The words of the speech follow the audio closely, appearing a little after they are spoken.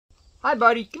Hi,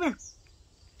 buddy. Come here.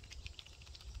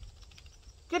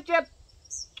 Chip, Chip.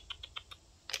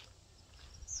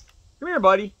 Come here,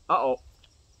 buddy. Uh-oh.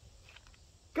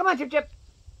 Come on, Chip, Chip.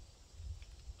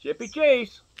 Chippy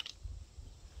chase.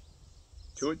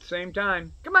 Two at the same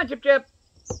time. Come on, Chip, Chip.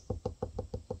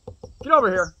 Get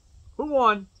over here. Who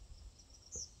won?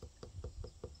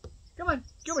 Come on,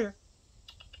 get over here.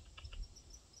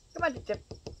 Come on, Chip,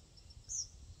 Chip.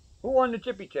 Who won the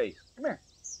Chippy chase? Come here.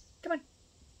 Come on.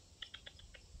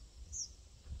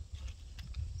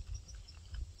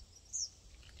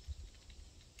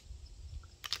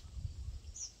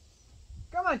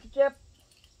 Come on, Chip, Chip.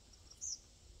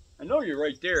 I know you're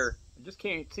right there. I just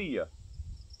can't see you.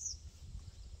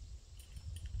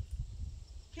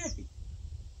 Chippy.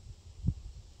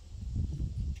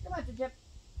 Come on, Chip, Chip.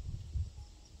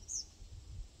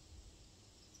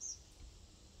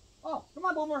 Oh, come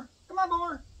on, Boomer. Come on,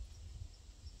 Boomer.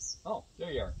 Oh,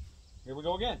 there you are. Here we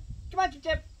go again. Come on, Chip,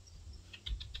 Chip.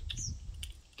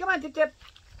 Come on, Chip, Chip.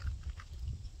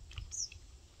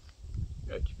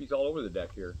 Yeah, Chippy's all over the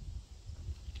deck here.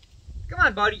 Come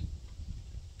on, buddy.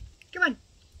 Come on.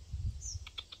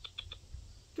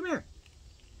 Come here.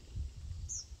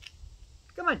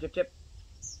 Come on, Chip, Chip.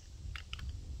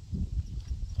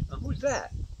 Now, who's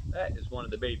that? That is one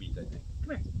of the babies, I think. Come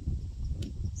here.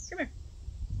 Come here.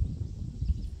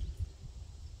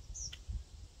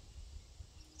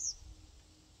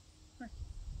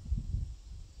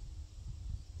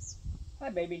 Hi,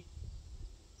 baby.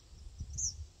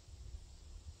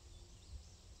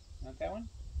 Want that one?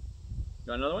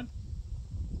 You want another one?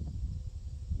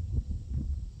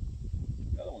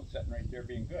 The other one's sitting right there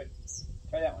being good.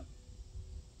 Try that one.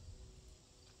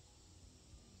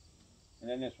 And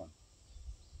then this one.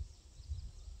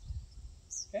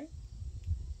 Okay?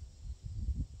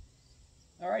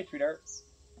 Alright, sweetheart.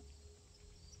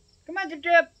 Come on, Chip,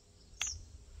 Chip!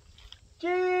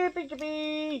 Chippy,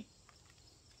 Chippy!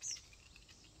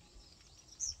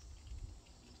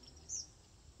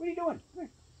 What are you doing? Come here.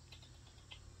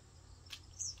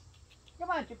 Come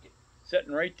on, Chip, Chip.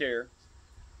 Sitting right there.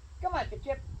 Come on, Chip,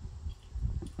 Chip.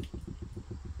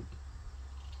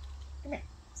 Come here.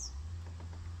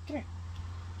 Come here.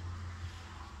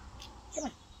 Come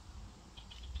on.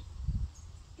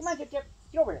 Come on, Chip, Chip.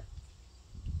 Get over here.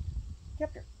 Get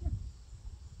up here. Come on.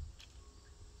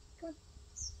 Come on.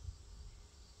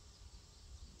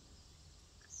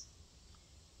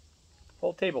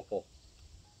 Whole table full.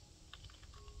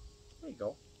 There you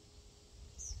go.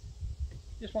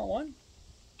 Just want one?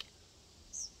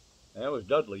 That was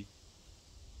Dudley.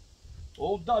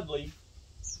 Old Dudley.